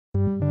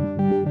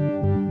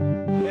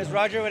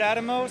Roger with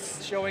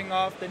Atomos, showing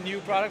off the new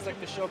products like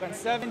the Shogun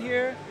 7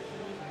 here.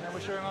 And then we're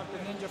showing off the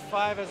Ninja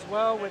 5 as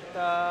well with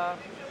the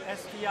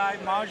STI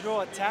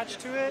module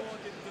attached to it.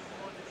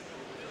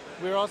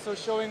 We're also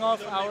showing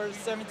off our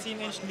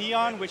 17-inch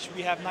Neon, which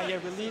we have not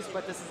yet released,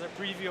 but this is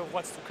a preview of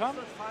what's to come.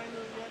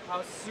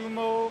 Our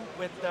Sumo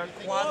with the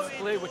quad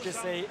split, which is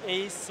a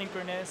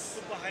asynchronous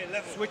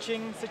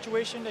switching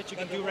situation that you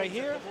can do right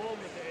here.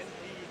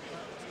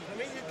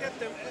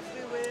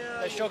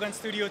 The Shogun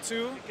Studio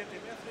 2,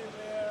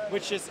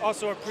 which is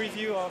also a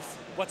preview of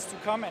what's to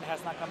come and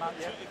has not come out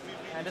yet.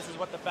 And this is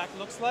what the back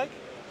looks like.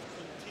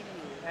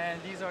 And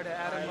these are the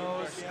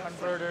Atomos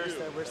converters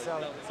that we're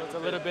selling. So it's a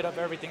little bit of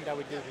everything that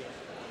we do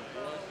here.